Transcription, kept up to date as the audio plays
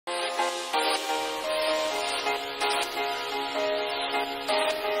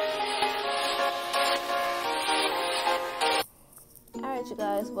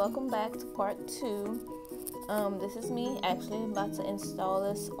welcome back to part 2. This is me actually about to install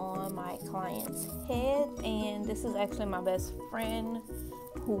this on my client's head, and this is actually my best friend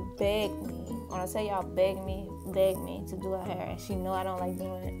who begged me. When I say y'all begged me to do her hair, and she know I don't like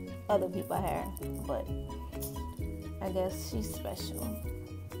doing other people's hair, but I guess she's special.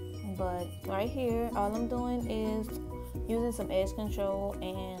 But right here, all I'm doing is using some edge control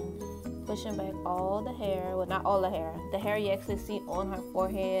and pushing back all the hair. Well, not all the hair. The hair you actually see on her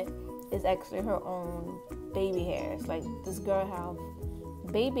forehead is actually her own baby hairs. Like, this girl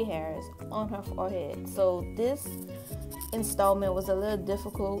have baby hairs on her forehead. So this installment was a little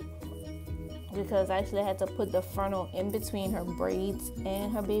difficult because I actually had to put the frontal in between her braids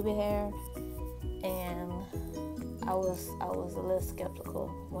and her baby hair, and I was a little skeptical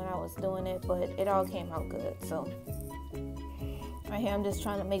when I was doing it, but it all came out good. So right here, I'm just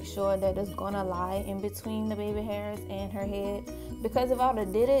trying to make sure that it's gonna lie in between the baby hairs and her head, because if I would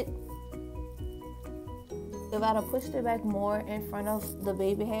have pushed it back more in front of the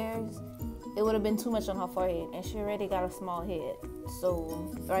baby hairs, it would have been too much on her forehead, and she already got a small head.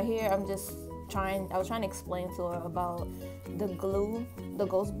 So right here, I was trying to explain to her about the glue, the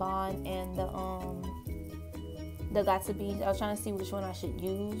Ghost Bond, and the Got To Be. I was trying to see which one I should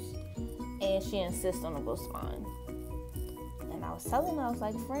use, and she insists on the Ghost Bond. And I was telling her, I was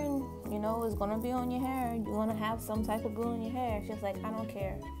like, friend, you know, it's gonna be on your hair. You're gonna have some type of glue in your hair. She's like, I don't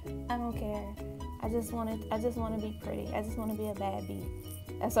care. I just want to be pretty. I just want to be a bad bee.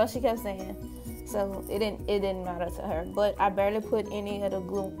 That's all she kept saying. So it didn't matter to her. But I barely put any of the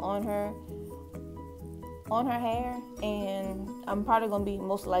glue on her hair, and I'm probably gonna be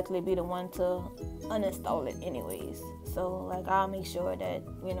most likely be the one to uninstall it anyways. So like, I'll make sure that,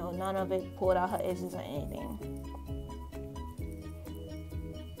 you know, none of it pulled out her edges or anything.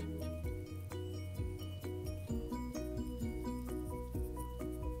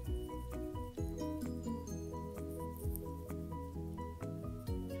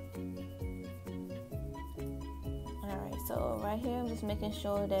 Alright, so right here I'm just making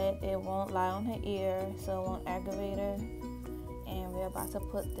sure that it won't lie on her ear, so it won't aggravate her. And we're about to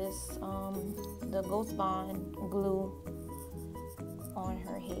put this the Ghost Bond glue on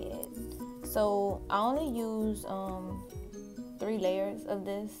her head. So I only use 3 layers of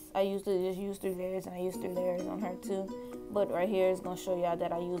this. I usually just use 3 layers, and I use 3 layers on her too. But right here is gonna show y'all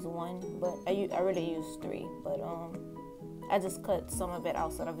that I use 1, but I really use 3. But I just cut some of it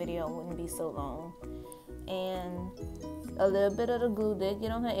out so the video wouldn't be so long. And a little bit of the glue did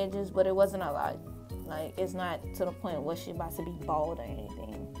get on her edges, but it wasn't a lot. Like, it's not to the point where she's about to be bald or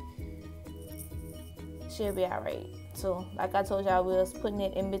anything. She'll be alright. So, like I told y'all, we was putting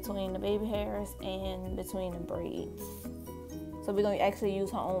it in between the baby hairs and between the braids. So we're going to actually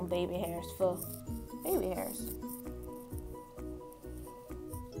use her own baby hairs for baby hairs.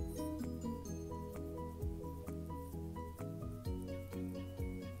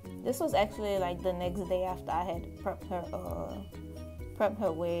 This was actually like the next day after I had prepped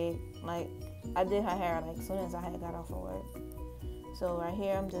her wig. Like, I did her hair like as soon as I had got off of work. So right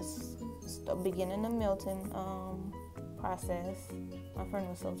here, I'm just beginning the melting process. My friend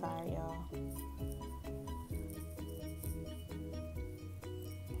was so tired, y'all.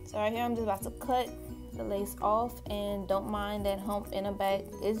 So right here, I'm just about to cut the lace off, and don't mind that hump in the back.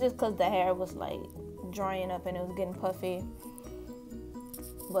 It's just because the hair was like drying up and it was getting puffy.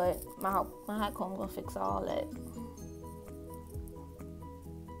 But my hot comb gonna fix all that.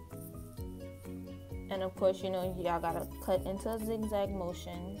 And of course, you know, y'all gotta cut into a zigzag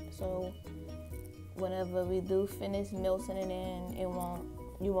motion, so whenever we do finish melting it in,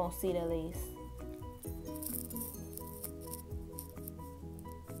 you won't see the lace.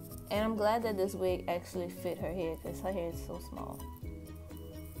 And I'm glad that this wig actually fit her head, because her hair is so small.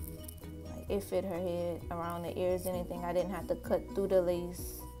 Like, it fit her head around the ears, anything. I didn't have to cut through the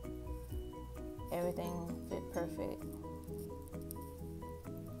lace. Everything fit perfect.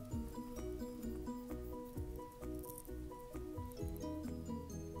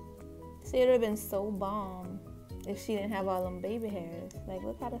 See, it would have been so bomb if she didn't have all them baby hairs. Like,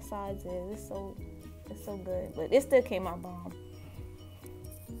 look how the sides is. It's so good, but it still came out bomb.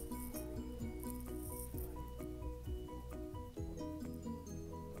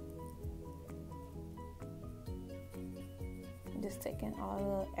 Just taking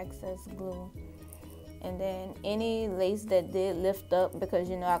all the excess glue, and then any lace that did lift up, because,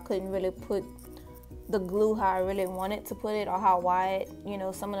 you know, I couldn't really put the glue how I really wanted to put it, or how wide, you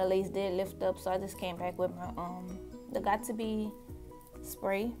know, some of the lace did lift up. So I just came back with my the Got To Be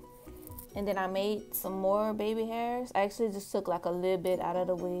spray, and then I made some more baby hairs. I actually just took like a little bit out of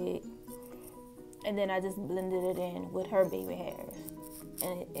the wig, and then I just blended it in with her baby hairs.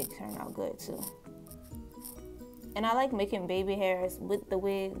 and it turned out good too. And I like making baby hairs with the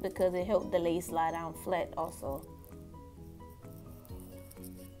wig because it helped the lace lie down flat also.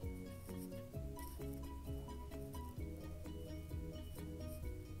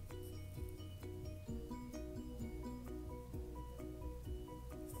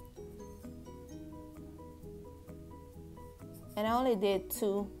 And I only did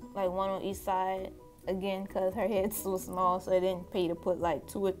 2, like 1 on each side, again, because her head was small, so it didn't pay to put like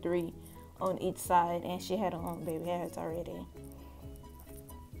 2 or 3 on each side, and she had her own baby hairs already.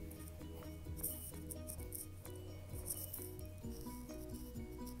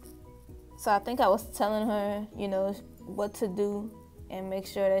 So I think I was telling her, you know, what to do and make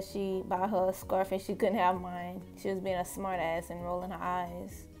sure that she buy her a scarf, and she couldn't have mine. She was being a smart ass and rolling her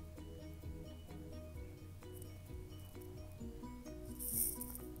eyes.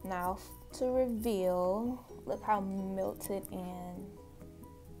 Now to reveal, look how melted and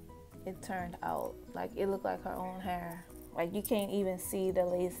it turned out. Like, it looked like her own hair. Like, you can't even see the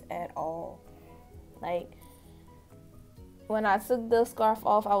lace at all. Like, when I took the scarf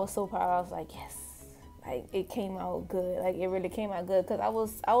off, I was so proud. I was like, yes, like, it came out good. Like, it really came out good, because I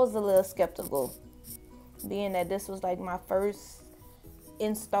was a little skeptical, being that this was like my first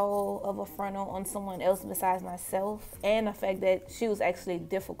install of a frontal on someone else besides myself, and the fact that she was actually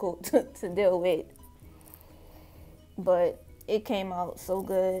difficult to deal with. But it came out so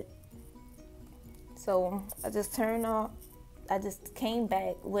good. So I just came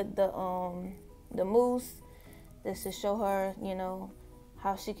back with the mousse, just to show her, you know,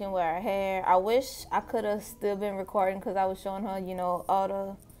 how she can wear her hair. I wish I could have still been recording, because I was showing her, you know,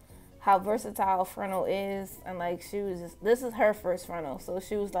 how versatile frontal is, and like, she was just, this is her first frontal, so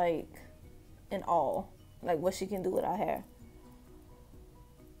she was like in awe, like what she can do with her hair.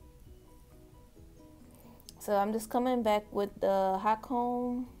 So I'm just coming back with the hot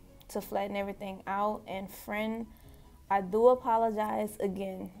comb to flatten everything out. And friend, I do apologize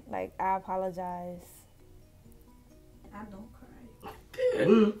again. Like, I apologize. I don't cry.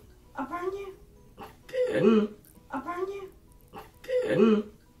 I burn you. I burn you.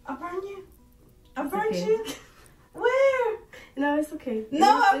 I burn you. I burnt you. Where? No, it's okay.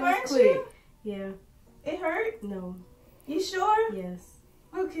 No, I burnt you. Yeah. It hurt? No. You sure? Yes.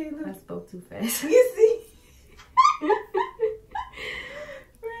 Okay, look. I spoke too fast. You see?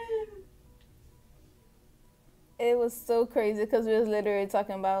 It was so crazy, because we was literally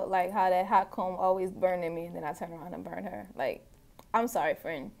talking about like how that hot comb always burning me, and then I turn around and burn her. Like, I'm sorry,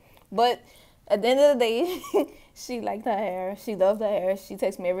 friend. But at the end of the day, she liked her hair. She loved her hair. She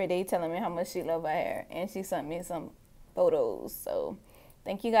texts me every day telling me how much she loved her hair, and she sent me some photos. So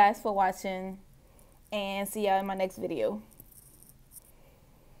thank you guys for watching, and see y'all in my next video.